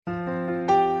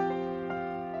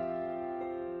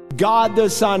God the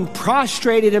Son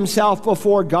prostrated himself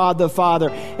before God the Father,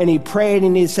 and he prayed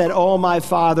and he said, "Oh, my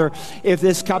Father, if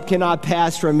this cup cannot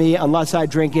pass from me unless I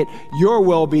drink it, your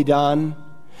will be done."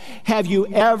 Have you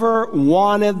ever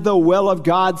wanted the will of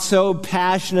God so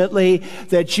passionately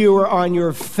that you were on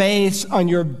your face, on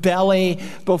your belly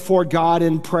before God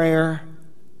in prayer?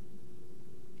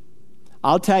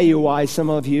 I'll tell you why some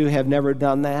of you have never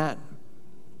done that.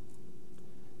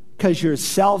 Because you're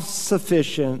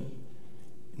self-sufficient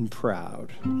and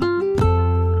proud.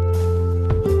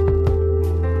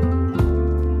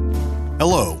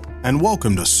 Hello, and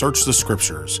welcome to Search the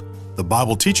Scriptures, the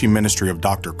Bible teaching ministry of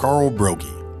Dr. Carl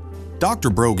Broggi.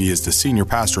 Dr. Broggi is the senior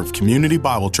pastor of Community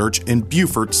Bible Church in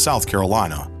Beaufort, South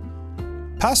Carolina.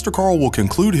 Pastor Carl will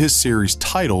conclude his series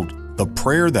titled The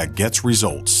Prayer That Gets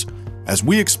Results, as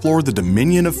we explore the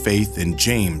dominion of faith in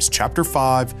James chapter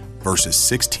 5, verses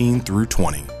 16 through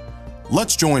 20.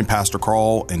 Let's join Pastor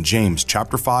Carl in James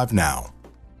chapter 5 now.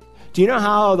 Do you know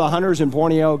how the hunters in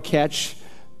Borneo catch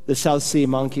the South Sea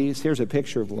monkeys? Here's a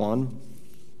picture of one.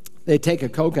 They take a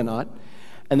coconut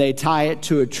and they tie it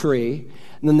to a tree,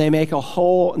 and then they make a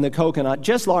hole in the coconut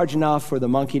just large enough for the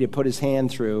monkey to put his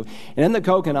hand through. And in the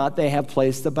coconut, they have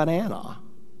placed a banana.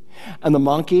 And the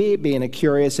monkey, being a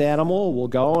curious animal, will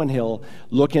go and he'll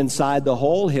look inside the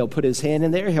hole. He'll put his hand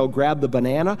in there. He'll grab the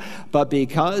banana. But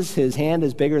because his hand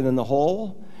is bigger than the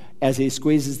hole, as he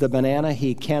squeezes the banana,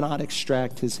 he cannot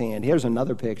extract his hand. Here's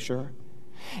another picture.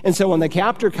 And so when the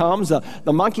captor comes,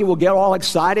 the monkey will get all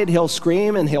excited. He'll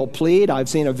scream and he'll plead. I've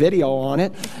seen a video on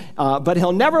it. But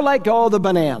he'll never let go of the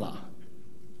banana.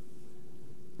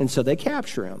 And so they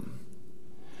capture him.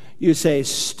 You say,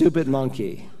 "Stupid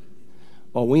monkey."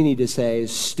 Well, we need to say,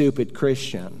 "Stupid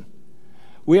Christian."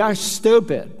 We are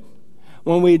stupid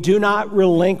when we do not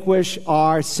relinquish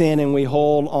our sin and we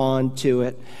hold on to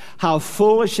it. How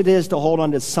foolish it is to hold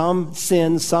on to some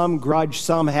sin, some grudge,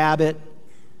 some habit,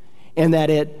 and that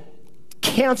it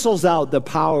cancels out the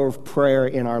power of prayer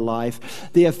in our life.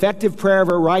 The effective prayer of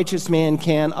a righteous man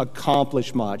can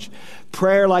accomplish much.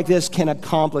 Prayer like this can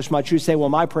accomplish much. You say, "Well,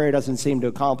 my prayer doesn't seem to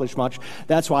accomplish much.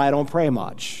 That's why I don't pray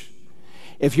much."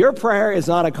 If your prayer is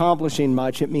not accomplishing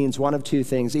much, it means one of two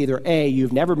things. Either A,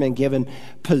 you've never been given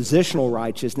positional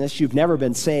righteousness, you've never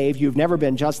been saved, you've never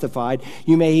been justified.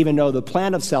 You may even know the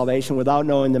plan of salvation without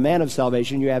knowing the man of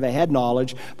salvation. You have a head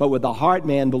knowledge, but with the heart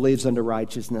man believes unto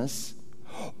righteousness.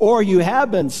 Or you have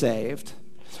been saved,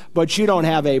 but you don't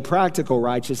have a practical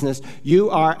righteousness. You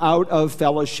are out of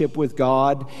fellowship with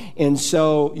God, and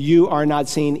so you are not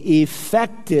seeing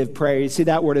effective prayer. You see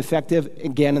that word effective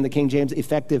again in the King James,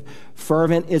 effective,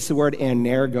 fervent. It's the word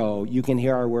energo. You can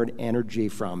hear our word energy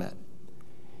from it.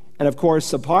 And of course,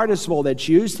 the participle that's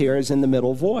used here is in the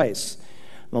middle voice.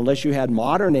 Unless you had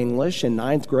modern English in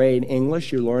 9th grade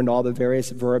English, you learned all the various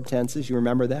verb tenses. You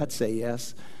remember that? Say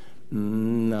yes.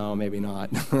 No, maybe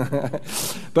not.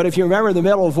 But if you remember the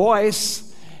middle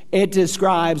voice, it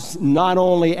describes not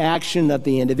only action that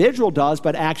the individual does,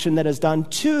 but action that is done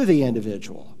to the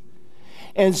individual.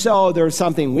 And so there's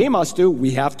something we must do.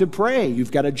 We have to pray.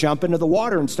 You've got to jump into the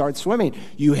water and start swimming.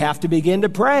 You have to begin to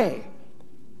pray.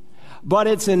 But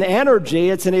it's an energy,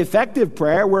 it's an effective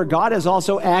prayer where God is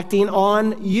also acting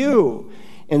on you.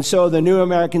 And so the New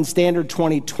American Standard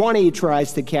 2020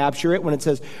 tries to capture it when it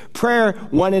says prayer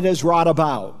when it is wrought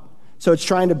about. So it's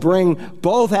trying to bring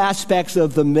both aspects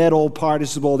of the middle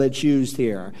participle that's used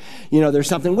here. You know, there's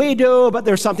something we do, but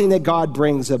there's something that God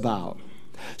brings about.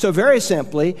 So very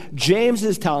simply, James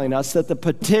is telling us that the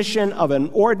petition of an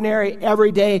ordinary,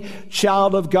 everyday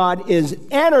child of God is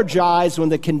energized when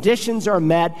the conditions are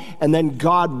met, and then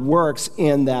God works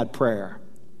in that prayer.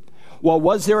 Well,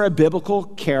 was there a biblical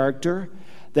character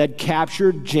that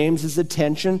captured James's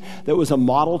attention, that was a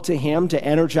model to him, to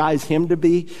energize him to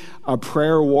be a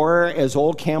prayer warrior as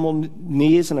old camel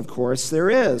knees? And of course there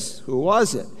is. Who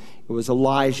was it? It was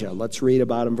Elijah. Let's read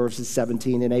about him, verses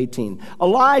 17 and 18.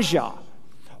 Elijah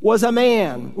was a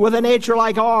man with a nature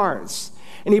like ours,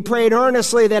 and he prayed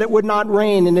earnestly that it would not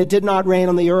rain, and it did not rain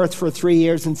on the earth for 3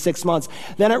 years and 6 months.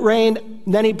 Then it rained,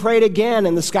 then he prayed again,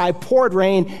 and the sky poured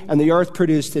rain, and the earth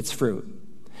produced its fruit.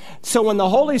 So when the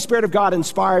Holy Spirit of God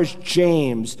inspires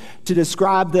James to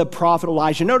describe the prophet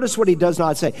Elijah, notice what he does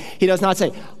not say. He does not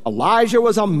say, Elijah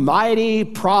was a mighty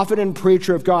prophet and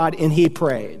preacher of God, and he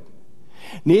prayed.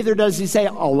 Neither does he say,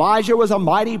 Elijah was a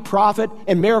mighty prophet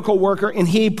and miracle worker, and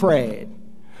he prayed.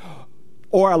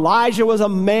 Or Elijah was a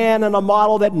man and a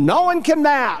model that no one can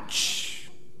match.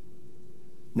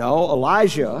 No,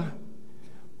 Elijah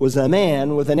was a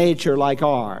man with a nature like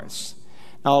ours.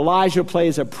 Now, Elijah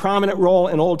plays a prominent role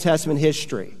in Old Testament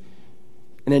history.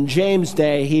 And in James'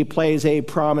 day, he plays a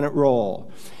prominent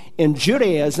role. In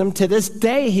Judaism, to this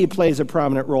day, he plays a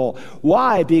prominent role.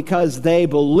 Why? Because they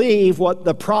believe what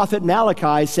the prophet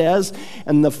Malachi says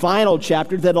in the final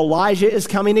chapter, that Elijah is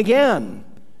coming again.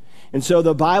 And so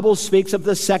the Bible speaks of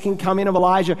the second coming of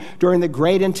Elijah during the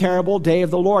great and terrible day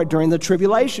of the Lord, during the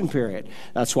tribulation period.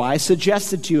 That's why I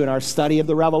suggested to you in our study of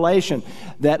the Revelation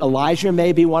that Elijah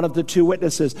may be one of the two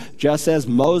witnesses, just as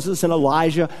Moses and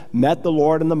Elijah met the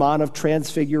Lord in the Mount of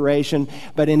Transfiguration.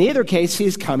 But in either case,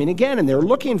 he's coming again, and they're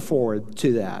looking forward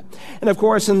to that. And of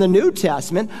course, in the New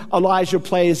Testament, Elijah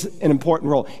plays an important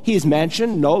role. He's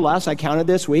mentioned, no less, I counted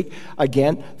this week,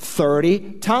 again,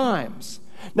 30 times.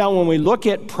 Now, when we look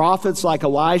at prophets like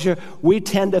Elijah, we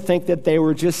tend to think that they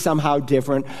were just somehow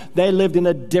different. They lived in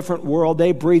a different world.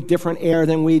 They breathed different air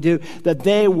than we do, that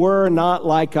they were not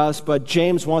like us. But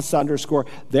James wants to underscore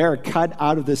they're cut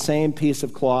out of the same piece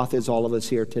of cloth as all of us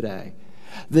here today.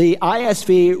 The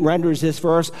ISV renders this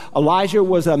verse, Elijah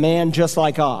was a man just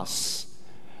like us.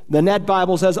 The Net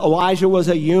Bible says Elijah was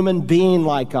a human being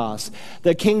like us.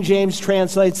 The King James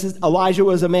translates Elijah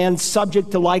was a man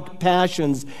subject to like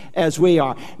passions as we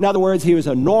are. In other words, he was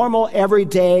a normal,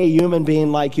 everyday human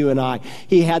being like you and I.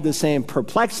 He had the same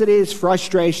perplexities,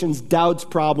 frustrations, doubts,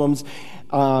 problems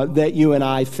that you and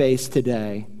I face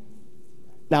today.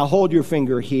 Now hold your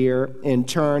finger here and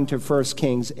turn to 1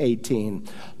 Kings 18.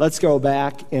 Let's go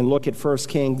back and look at 1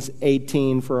 Kings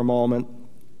 18 for a moment.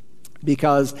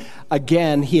 Because,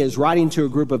 again, he is writing to a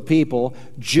group of people,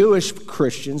 Jewish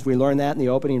Christians, we learned that in the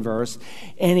opening verse,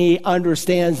 and he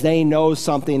understands they know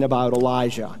something about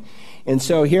Elijah. And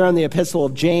so here in the Epistle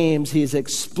of James, he's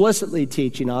explicitly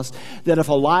teaching us that if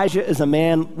Elijah is a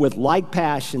man with like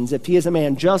passions, if he is a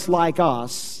man just like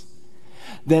us,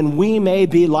 then we may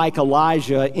be like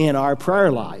Elijah in our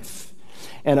prayer life.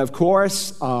 And of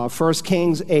course, 1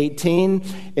 Kings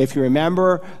 18, if you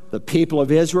remember, the people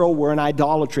of Israel were in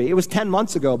idolatry. It was 10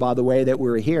 months ago, by the way, that we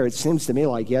were here. It seems to me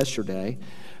like yesterday.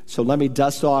 So let me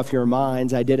dust off your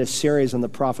minds. I did a series on the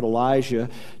prophet Elijah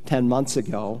 10 months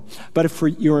ago. But if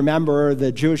you remember,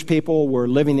 the Jewish people were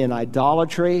living in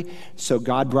idolatry. So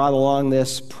God brought along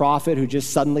this prophet who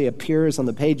just suddenly appears on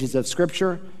the pages of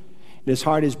Scripture. And his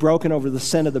heart is broken over the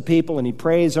sin of the people, and he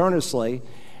prays earnestly.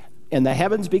 And the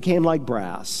heavens became like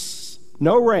brass.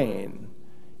 No rain.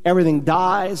 Everything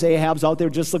dies. Ahab's out there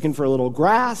just looking for a little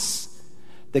grass.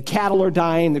 The cattle are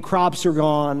dying. The crops are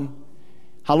gone.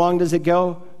 How long does it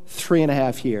go?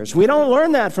 3.5 years. We don't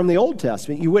learn that from the Old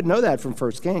Testament. You wouldn't know that from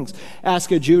 1 Kings.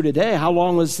 Ask a Jew today, how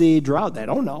long was the drought? They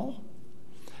don't know.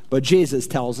 But Jesus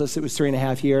tells us it was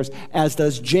 3.5 years, as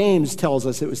does James tells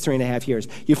us it was 3.5 years.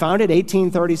 You found it,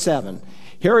 1837.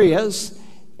 Here he is.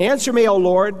 Answer me, O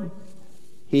Lord.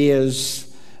 He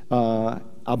is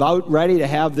about ready to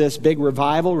have this big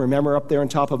revival. Remember up there on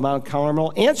top of Mount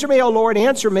Carmel. Answer me, O Lord,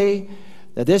 answer me,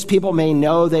 that this people may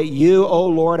know that you, O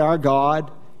Lord, are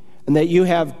God, and that you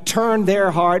have turned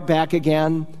their heart back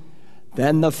again.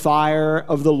 Then the fire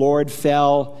of the Lord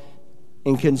fell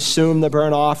and consumed the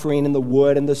burnt offering and the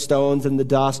wood and the stones and the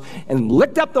dust and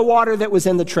licked up the water that was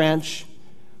in the trench.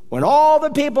 When all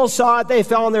the people saw it, they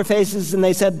fell on their faces and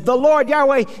they said, the Lord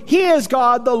Yahweh, He is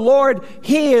God. The Lord,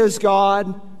 He is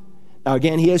God. Now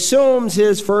again, he assumes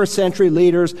his first century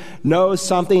leaders know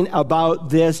something about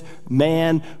this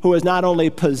man who was not only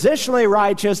positionally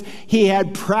righteous, he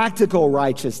had practical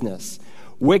righteousness.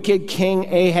 Wicked King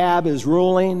Ahab is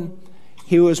ruling.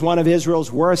 He was one of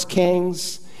Israel's worst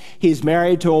kings. He's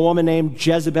married to a woman named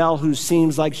Jezebel who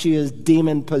seems like she is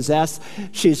demon-possessed.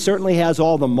 She certainly has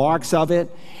all the marks of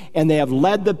it. And they have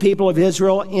led the people of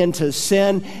Israel into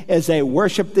sin as they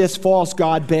worship this false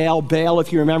god Baal. Baal,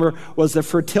 if you remember, was the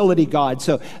fertility god.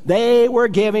 So they were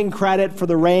giving credit for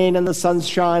the rain and the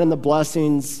sunshine and the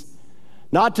blessings,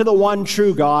 not to the one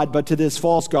true God, but to this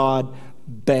false god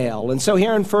Baal. And so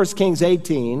here in 1 Kings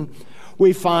 18,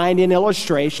 we find an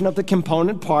illustration of the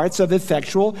component parts of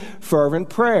effectual, fervent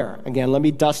prayer. Again, let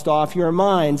me dust off your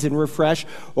minds and refresh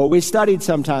what we studied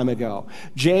some time ago.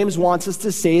 James wants us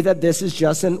to see that this is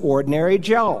just an ordinary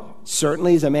Joe.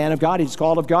 Certainly he's a man of God, he's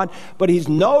called of God, but he's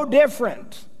no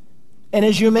different in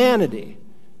his humanity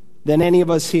than any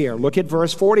of us here. Look at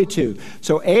verse 42.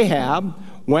 So Ahab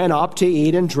went up to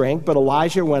eat and drink, but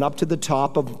Elijah went up to the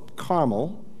top of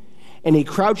Carmel, and he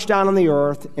crouched down on the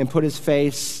earth and put his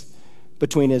face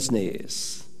between his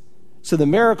knees. So the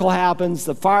miracle happens,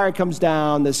 the fire comes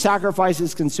down, the sacrifice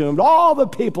is consumed. All the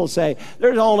people say,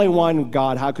 there's only one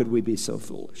God. How could we be so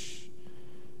foolish?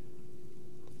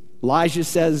 Elijah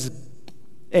says,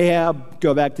 Ahab,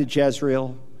 go back to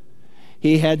Jezreel.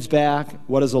 He heads back.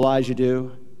 What does Elijah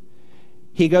do?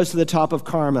 He goes to the top of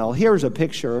Carmel. Here's a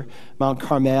picture, Mount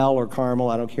Carmel or Carmel,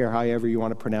 I don't care however you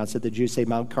want to pronounce it. The Jews say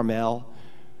Mount Carmel.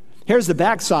 Here's the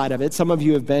backside of it. Some of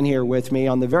you have been here with me.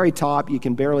 On the very top, you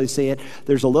can barely see it.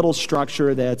 There's a little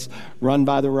structure that's run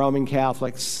by the Roman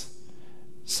Catholics.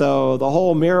 So the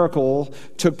whole miracle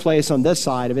took place on this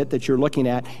side of it that you're looking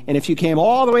at. And if you came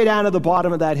all the way down to the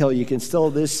bottom of that hill, you can still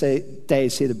this day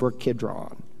see the Brook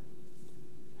Kidron.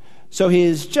 So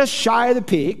he's just shy of the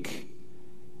peak,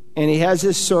 and he has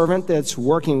his servant that's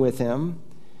working with him.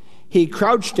 He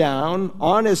crouched down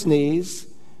on his knees,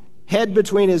 head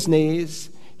between his knees.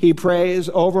 He prays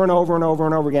over and over and over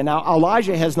and over again. Now,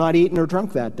 Elijah has not eaten or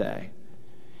drunk that day.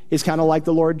 He's kind of like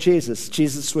the Lord Jesus.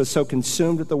 Jesus was so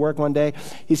consumed with the work one day.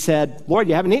 He said, Lord,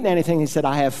 you haven't eaten anything. He said,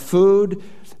 I have food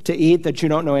to eat that you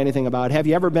don't know anything about. Have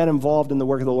you ever been involved in the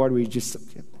work of the Lord where you just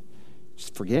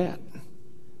forget?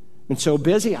 I've been so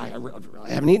busy, I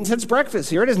haven't eaten since breakfast.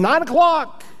 Here it is, 9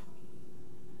 o'clock.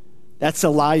 That's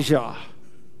Elijah.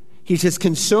 He's just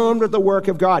consumed with the work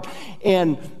of God.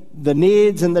 And the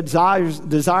needs and the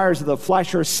desires of the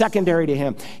flesh are secondary to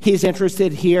him. He's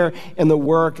interested here in the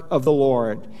work of the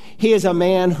Lord. He is a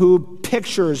man who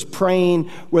pictures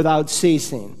praying without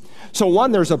ceasing. So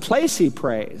one, there's a place he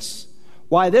prays.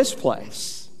 Why this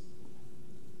place?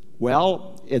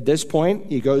 Well, at this point,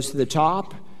 he goes to the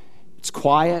top. It's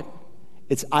quiet.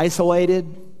 It's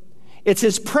isolated. It's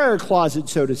his prayer closet,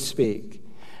 so to speak.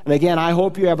 And again, I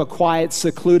hope you have a quiet,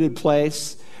 secluded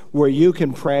place where you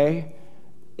can pray.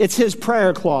 It's his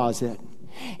prayer closet.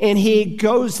 And he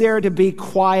goes there to be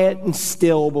quiet and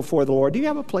still before the Lord. Do you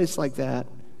have a place like that?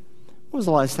 When was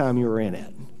the last time you were in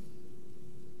it?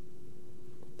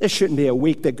 There shouldn't be a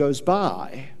week that goes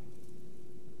by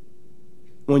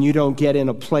when you don't get in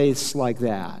a place like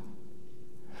that.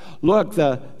 Look,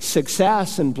 the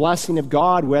success and blessing of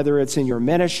God, whether it's in your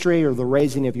ministry or the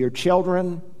raising of your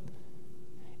children,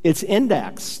 it's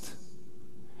indexed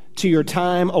to your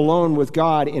time alone with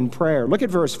God in prayer. Look at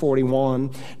verse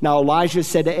 41. Now Elijah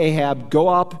said to Ahab, go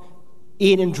up,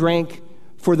 eat and drink,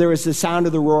 for there is the sound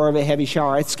of the roar of a heavy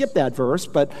shower. I skipped that verse,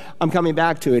 but I'm coming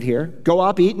back to it here. Go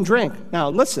up, eat and drink. Now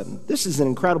listen, this is an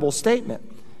incredible statement.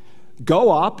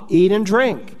 Go up, eat and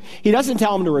drink. He doesn't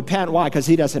tell him to repent. Why? Because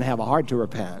he doesn't have a heart to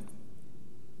repent.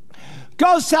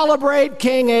 Go celebrate,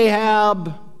 King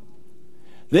Ahab.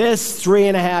 This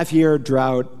 3.5-year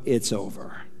drought, it's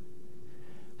over.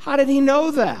 How did he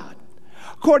know that?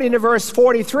 According to verse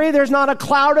 43, there's not a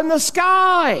cloud in the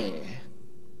sky.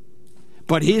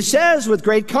 But he says with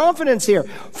great confidence here,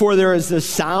 for there is the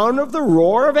sound of the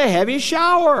roar of a heavy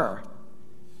shower.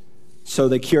 So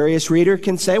the curious reader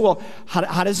can say, well,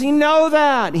 how does he know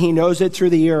that? He knows it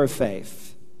through the ear of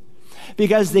faith.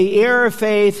 Because the ear of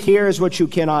faith hears what you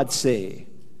cannot see.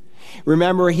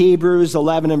 Remember Hebrews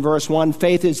 11 and verse 1,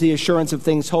 faith is the assurance of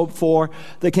things hoped for,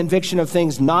 the conviction of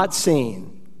things not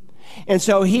seen. And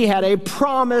so he had a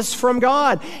promise from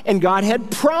God, and God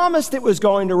had promised it was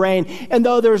going to rain. And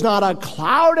though there's not a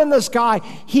cloud in the sky,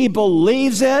 he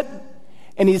believes it.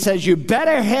 And he says, you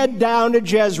better head down to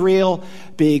Jezreel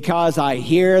because I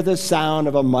hear the sound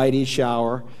of a mighty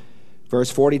shower. Verse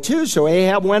 42, so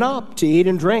Ahab went up to eat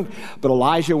and drink, but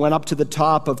Elijah went up to the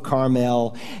top of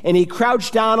Carmel, and he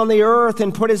crouched down on the earth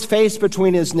and put his face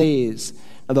between his knees.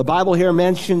 Now, the Bible here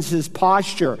mentions his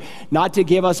posture, not to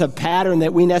give us a pattern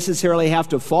that we necessarily have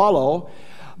to follow,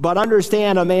 but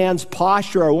understand a man's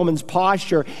posture, a woman's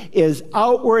posture, is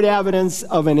outward evidence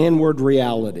of an inward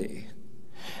reality.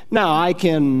 Now, I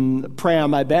can pray on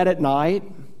my bed at night.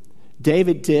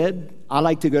 David did. I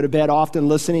like to go to bed often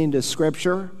listening to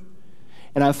Scripture,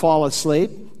 and I fall asleep.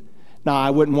 Now, I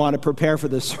wouldn't want to prepare for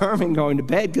the sermon going to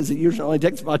bed because it usually only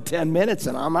takes about 10 minutes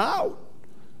and I'm out.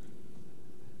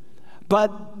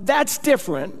 But that's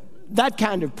different, that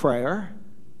kind of prayer,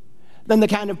 than the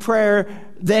kind of prayer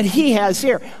that he has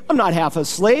here. I'm not half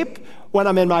asleep when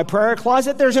I'm in my prayer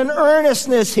closet. There's an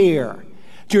earnestness here.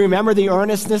 Do you remember the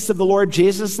earnestness of the Lord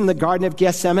Jesus in the Garden of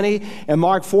Gethsemane? In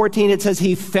Mark 14, it says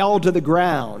he fell to the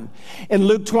ground. In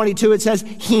Luke 22, it says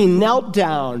he knelt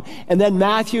down. And then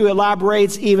Matthew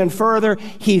elaborates even further.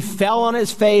 He fell on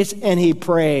his face and he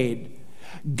prayed.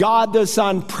 God the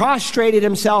Son prostrated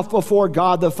himself before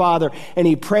God the Father, and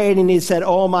he prayed and he said,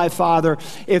 oh, my Father,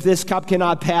 if this cup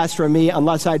cannot pass from me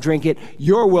unless I drink it,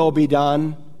 your will be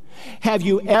done. Have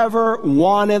you ever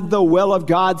wanted the will of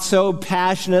God so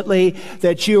passionately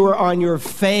that you were on your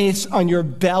face, on your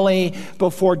belly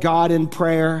before God in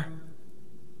prayer?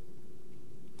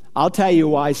 I'll tell you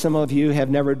why some of you have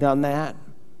never done that.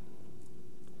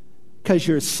 Because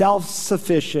you're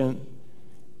self-sufficient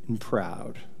and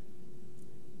proud.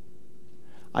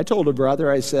 I told a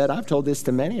brother, I said, I've told this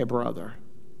to many a brother.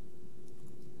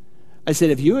 I said,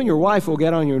 if you and your wife will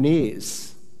get on your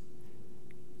knees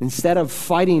Instead of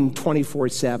fighting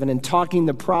 24/7 and talking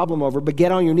the problem over, but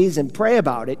get on your knees and pray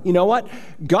about it. You know what?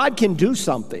 God can do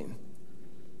something.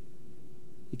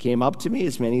 He came up to me,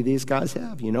 as many of these guys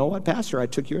have. You know what, Pastor? I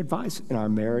took your advice, and our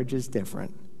marriage is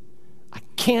different. I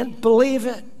can't believe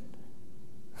it.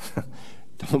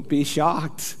 Don't be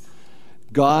shocked.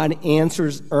 God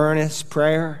answers earnest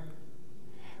prayer.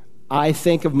 I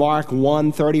think of Mark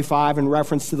 1:35 in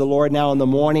reference to the Lord. Now in the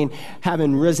morning,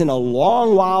 having risen a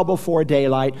long while before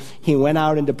daylight, he went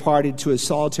out and departed to a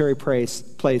solitary place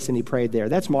and he prayed there.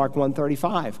 That's Mark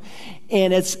 1:35.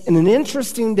 And it's an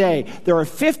interesting day. There are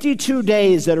 52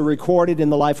 days that are recorded in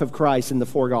the life of Christ in the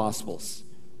four Gospels.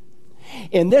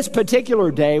 In this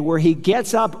particular day, where he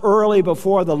gets up early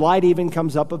before the light even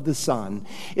comes up of the sun,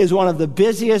 is one of the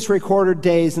busiest recorded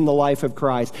days in the life of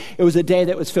Christ. It was a day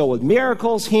that was filled with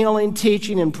miracles, healing,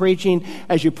 teaching, and preaching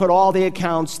as you put all the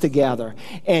accounts together.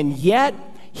 And yet,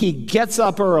 he gets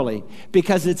up early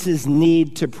because it's his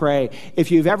need to pray.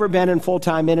 If you've ever been in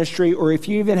full-time ministry, or if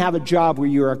you even have a job where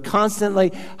you are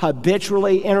constantly,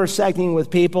 habitually intersecting with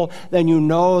people, then you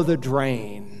know the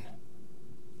drain.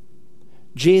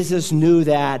 Jesus knew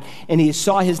that, and he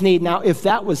saw his need. Now, if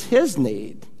that was his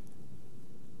need,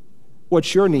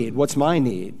 what's your need? What's my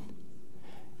need?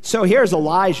 So here's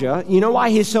Elijah. You know why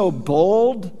he's so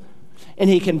bold and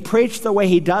he can preach the way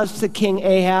he does to King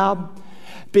Ahab?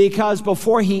 Because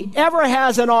before he ever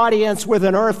has an audience with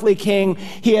an earthly king,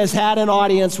 he has had an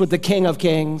audience with the King of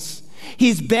Kings.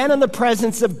 He's been in the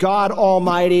presence of God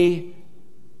Almighty.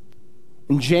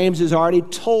 And James has already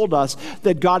told us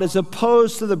that God is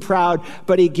opposed to the proud,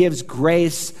 but he gives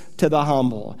grace to the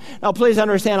humble. Now, please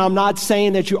understand, I'm not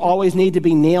saying that you always need to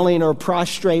be kneeling or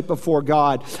prostrate before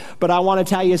God, but I want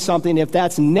to tell you something. If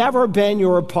that's never been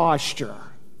your posture,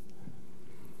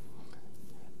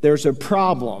 there's a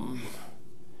problem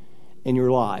in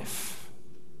your life.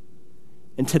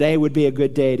 And today would be a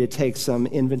good day to take some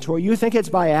inventory. You think it's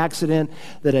by accident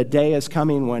that a day is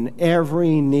coming when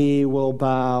every knee will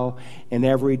bow and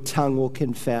every tongue will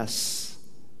confess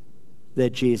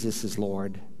that Jesus is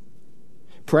Lord.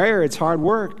 Prayer, it's hard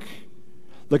work.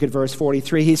 Look at verse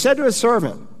 43. He said to his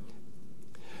servant,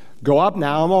 "Go up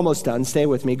now." I'm almost done. Stay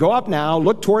with me. "Go up now,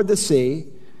 look toward the sea."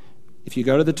 If you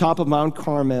go to the top of Mount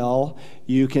Carmel,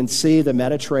 you can see the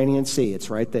Mediterranean Sea. It's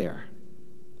right there.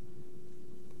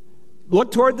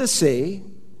 Look toward the sea.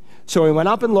 So he went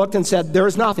up and looked and said, "There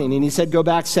is nothing." And he said, "Go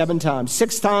back 7 times.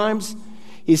 6 times,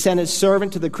 he sent his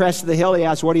servant to the crest of the hill. He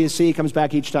asked, "What do you see?" He comes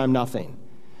back each time, "Nothing."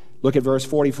 Look at verse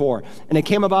 44. "And it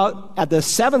came about at the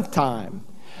 7th time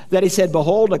that he said,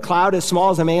 Behold, a cloud as small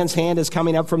as a man's hand is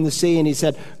coming up from the sea. And he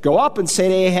said, Go up and say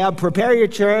to Ahab, Prepare your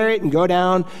chariot and go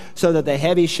down so that the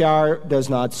heavy shower does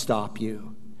not stop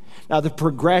you." Now, the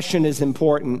progression is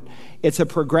important. It's a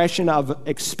progression of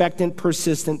expectant,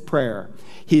 persistent prayer.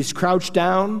 He's crouched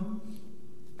down.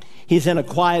 He's in a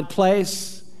quiet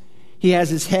place. He has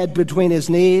his head between his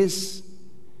knees.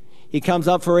 He comes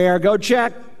up for air. Go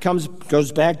check.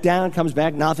 Goes back down. Comes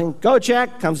back. Nothing. Go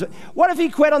check. What if he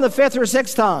quit on the 5th or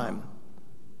 6th time?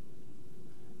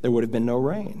 There would have been no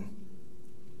rain.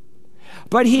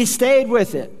 But he stayed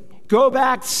with it. Go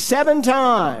back 7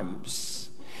 times.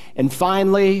 And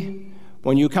finally,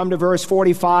 when you come to verse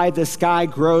 45, the sky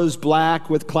grows black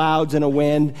with clouds and a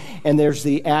wind, and there's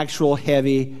the actual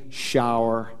heavy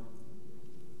shower.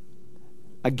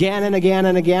 Again and again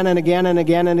and again and again and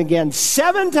again and again.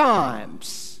 7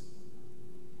 times.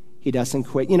 He doesn't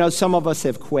quit. You know, some of us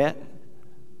have quit.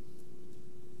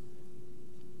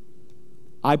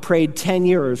 I prayed 10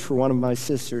 years for one of my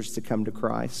sisters to come to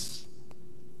Christ.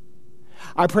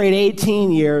 I prayed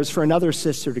 18 years for another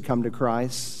sister to come to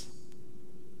Christ.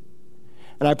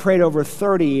 And I prayed over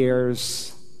 30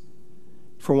 years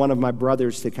for one of my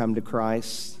brothers to come to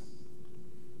Christ.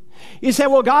 You say,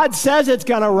 well, God says it's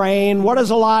going to rain. What does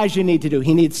Elijah need to do?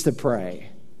 He needs to pray.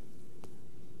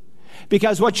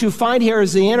 Because what you find here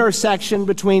is the intersection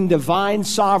between divine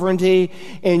sovereignty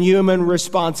and human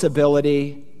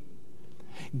responsibility.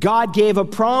 God gave a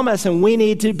promise, and we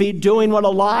need to be doing what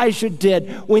Elijah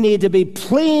did. We need to be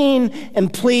pleading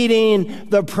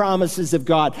the promises of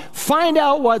God. Find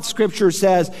out what Scripture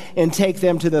says and take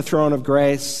them to the throne of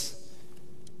grace.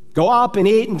 Go up and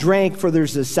eat and drink, for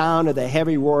there's the sound of the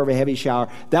heavy roar of a heavy shower.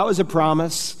 That was a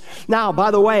promise. Now,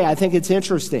 by the way, I think it's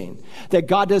interesting that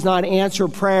God does not answer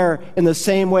prayer in the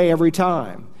same way every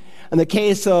time. In the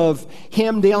case of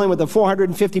him dealing with the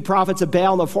 450 prophets of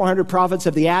Baal and the 400 prophets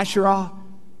of the Asherah,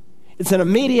 it's an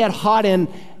immediate, hot and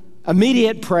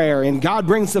immediate prayer, and God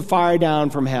brings the fire down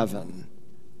from heaven.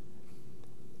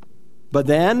 But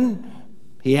then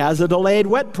he has a delayed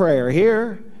wet prayer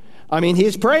here. I mean,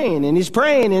 he's praying, and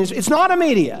it's not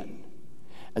immediate.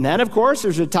 And then, of course,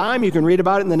 there's a time, you can read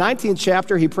about it in the 19th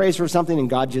chapter, he prays for something and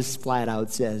God just flat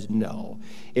out says, no,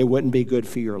 it wouldn't be good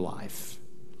for your life.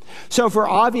 So for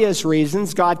obvious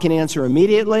reasons, God can answer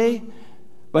immediately,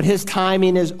 but his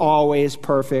timing is always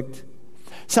perfect.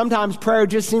 Sometimes prayer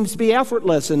just seems to be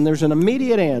effortless and there's an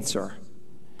immediate answer.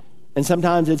 And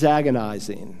sometimes it's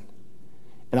agonizing.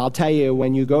 And I'll tell you,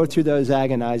 when you go through those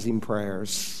agonizing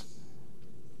prayers,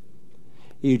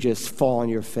 you just fall on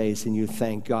your face and you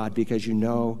thank God because you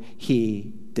know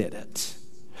he did it.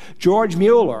 George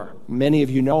Mueller, many of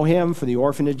you know him for the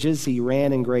orphanages he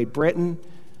ran in Great Britain,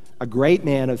 a great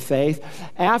man of faith.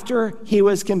 After he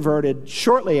was converted,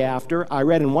 shortly after, I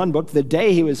read in one book, the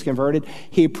day he was converted,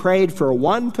 he prayed for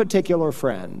one particular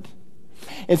friend.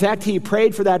 In fact, he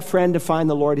prayed for that friend to find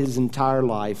the Lord his entire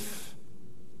life.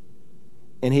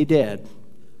 And he did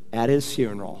at his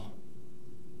funeral.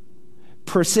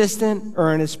 Persistent,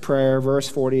 earnest prayer, verse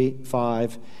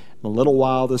 45. In a little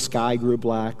while the sky grew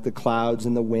black, the clouds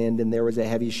and the wind, and there was a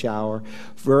heavy shower.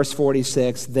 Verse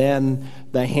 46, then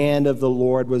the hand of the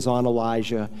Lord was on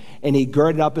Elijah, and he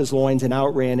girded up his loins and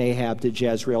outran Ahab to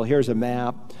Jezreel. Here's a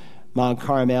map. Mount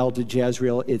Carmel to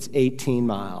Jezreel, it's 18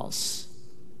 miles.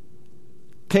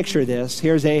 Picture this.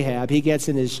 Here's Ahab. He gets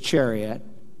in his chariot,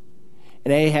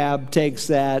 and Ahab takes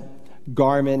that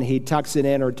garment, he tucks it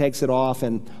in or takes it off,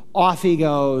 and off he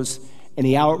goes, and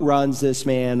he outruns this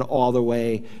man all the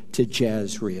way to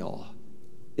Jezreel.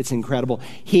 It's incredible.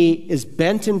 He is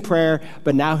bent in prayer,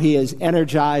 but now he is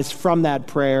energized from that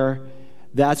prayer.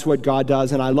 That's what God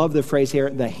does. And I love the phrase here,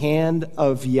 the hand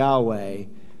of Yahweh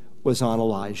was on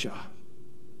Elijah.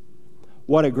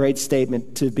 What a great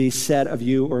statement to be said of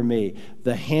you or me.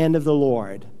 The hand of the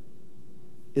Lord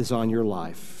is on your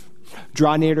life.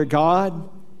 Draw near to God,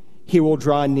 he will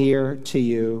draw near to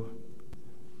you.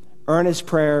 Earnest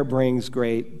prayer brings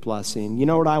great blessing. You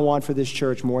know what I want for this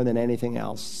church more than anything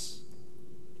else?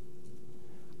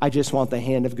 I just want the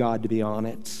hand of God to be on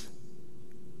it.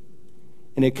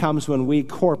 And it comes when we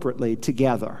corporately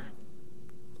together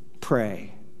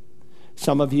pray.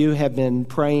 Some of you have been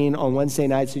praying on Wednesday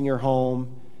nights in your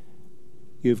home.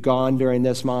 You've gone during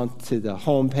this month to the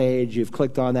home page. You've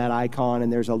clicked on that icon,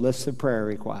 and there's a list of prayer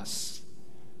requests.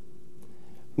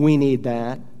 We need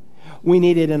that. We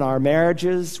need it in our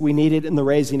marriages. We need it in the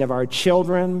raising of our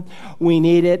children. We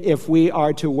need it if we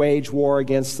are to wage war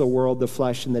against the world, the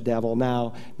flesh, and the devil.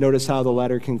 Now, notice how the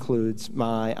letter concludes.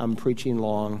 I'm preaching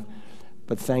long,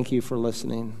 but thank you for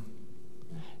listening.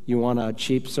 You want a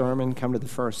cheap sermon? Come to the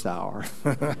first hour.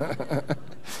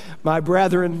 My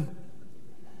brethren,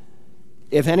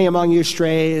 if any among you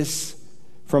strays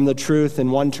from the truth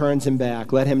and one turns him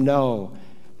back, let him know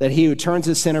that he who turns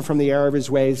a sinner from the error of his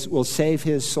ways will save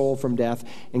his soul from death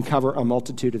and cover a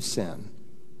multitude of sin.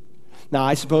 Now,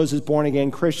 I suppose as born-again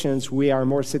Christians, we are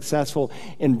more successful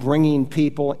in bringing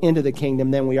people into the kingdom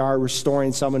than we are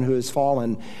restoring someone who has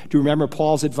fallen. Do you remember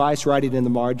Paul's advice, writing in the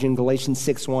margin, Galatians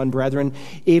 6:1, brethren,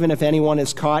 even if anyone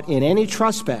is caught in any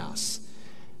trespass,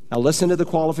 now listen to the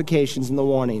qualifications and the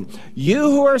warning. You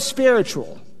who are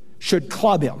spiritual should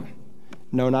club him.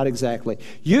 No, not exactly.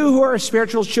 You who are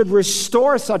spiritual should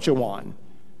restore such a one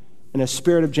in a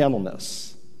spirit of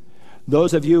gentleness.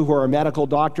 Those of you who are medical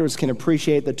doctors can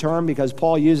appreciate the term because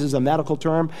Paul uses a medical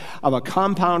term of a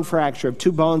compound fracture of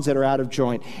two bones that are out of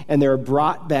joint, and they're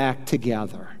brought back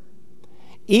together.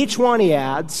 Each one, he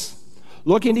adds,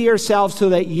 look into yourselves so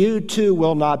that you too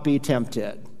will not be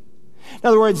tempted. In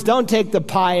other words, don't take the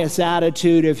pious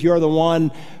attitude if you're the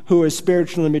one who is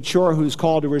spiritually mature, who's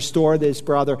called to restore this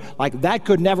brother, like that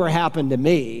could never happen to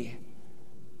me.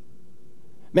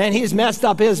 Man, he's messed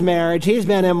up his marriage. He's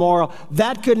been immoral.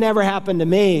 That could never happen to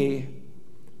me.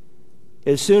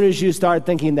 As soon as you start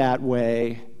thinking that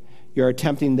way, you're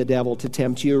tempting the devil to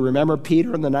tempt you. Remember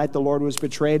Peter on the night the Lord was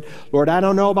betrayed? Lord, I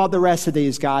don't know about the rest of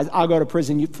these guys. I'll go to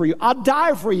prison for you. I'll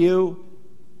die for you.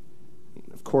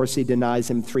 Of course, he denies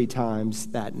him 3 times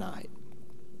that night.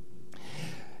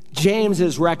 James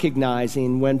is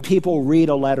recognizing when people read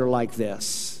a letter like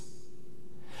this,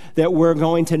 that we're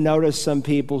going to notice some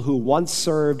people who once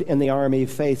served in the army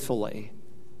faithfully,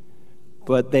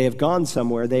 but they have gone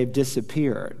somewhere, they've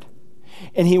disappeared.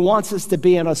 And he wants us to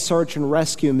be in a search and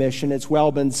rescue mission. It's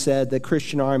well been said the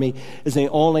Christian army is the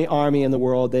only army in the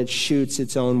world that shoots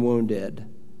its own wounded.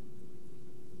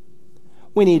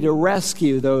 We need to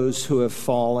rescue those who have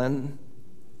fallen.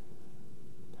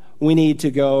 We need to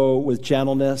go with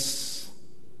gentleness.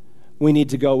 We need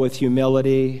to go with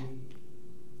humility,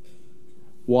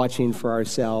 watching for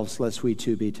ourselves lest we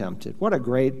too be tempted. What a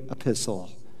great epistle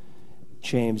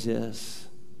James is.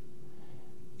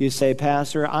 You say,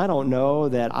 Pastor, I don't know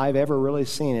that I've ever really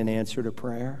seen an answer to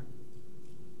prayer.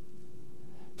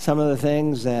 Some of the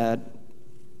things that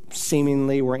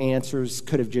seemingly were answers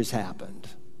could have just happened.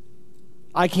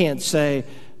 I can't say,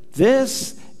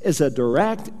 this is a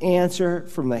direct answer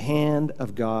from the hand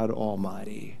of God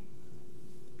Almighty.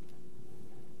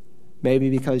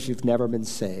 Maybe because you've never been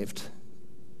saved.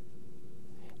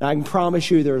 And I can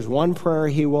promise you there's one prayer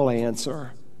he will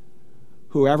answer.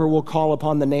 Whoever will call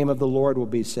upon the name of the Lord will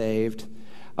be saved.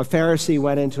 A Pharisee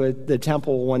went into the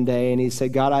temple one day and he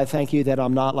said, God, I thank you that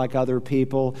I'm not like other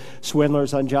people,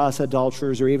 swindlers, unjust,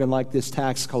 adulterers, or even like this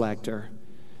tax collector.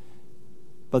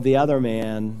 But the other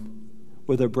man,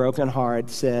 with a broken heart,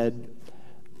 said,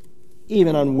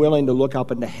 even unwilling to look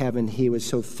up into heaven, he was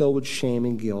so filled with shame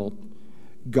and guilt.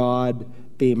 God,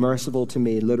 be merciful to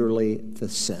me, literally the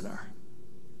sinner.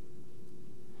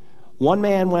 One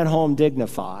man went home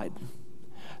dignified.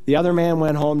 The other man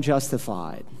went home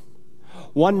justified.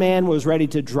 One man was ready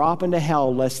to drop into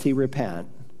hell lest he repent.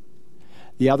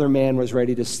 The other man was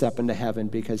ready to step into heaven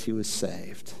because he was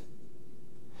saved.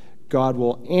 God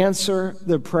will answer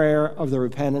the prayer of the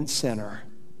repentant sinner,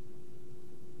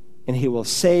 and he will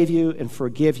save you and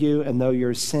forgive you, and though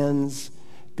your sins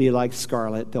be like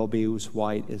scarlet, they'll be as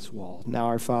white as wool. Now,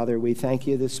 our Father, we thank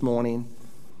you this morning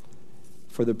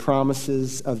for the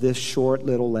promises of this short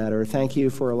little letter. Thank you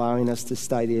for allowing us to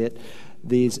study it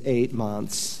these 8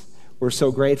 months. We're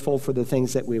so grateful for the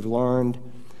things that we've learned.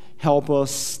 Help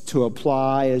us to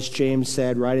apply, as James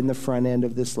said right in the front end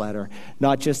of this letter,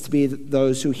 not just to be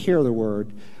those who hear the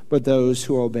word, but those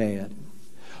who obey it.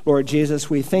 Lord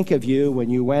Jesus, we think of you when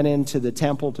you went into the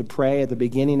temple to pray at the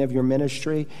beginning of your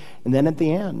ministry and then at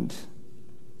the end,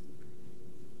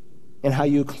 and how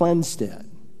you cleansed it.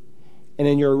 And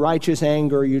in your righteous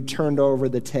anger, you turned over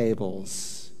the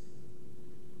tables.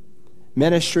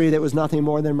 Ministry that was nothing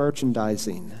more than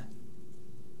merchandising.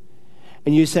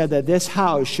 And you said that this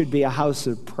house should be a house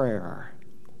of prayer.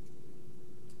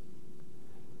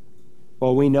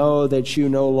 Well, we know that you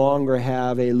no longer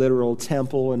have a literal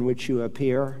temple in which you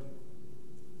appear,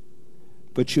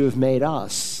 but you have made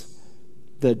us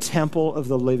the temple of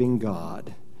the living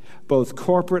God, both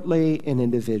corporately and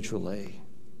individually.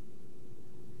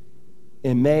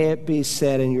 And may it be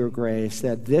said in your grace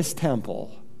that this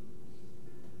temple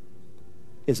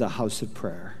is a house of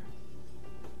prayer.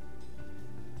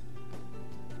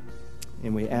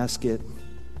 And we ask it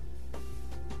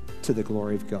to the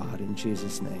glory of God in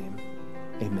Jesus' name.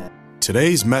 Amen.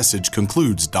 Today's message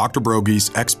concludes Dr. Broggi's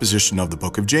exposition of the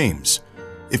book of James.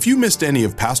 If you missed any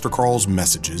of Pastor Carl's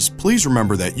messages, please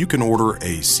remember that you can order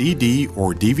a CD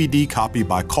or DVD copy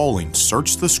by calling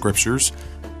Search the Scriptures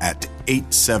at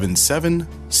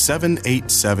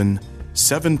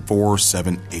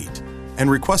 877-787-7478 and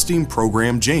requesting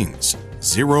Program James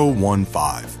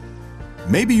 015.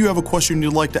 Maybe you have a question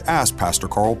you'd like to ask Pastor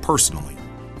Carl personally.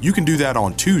 You can do that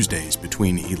on Tuesdays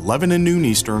between 11 and noon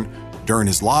Eastern during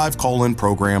his live call-in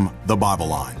program, The Bible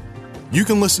Line. You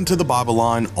can listen to The Bible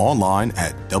Line online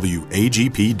at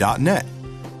wagp.net.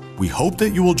 We hope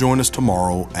that you will join us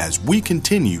tomorrow as we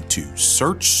continue to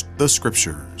search the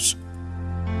Scriptures.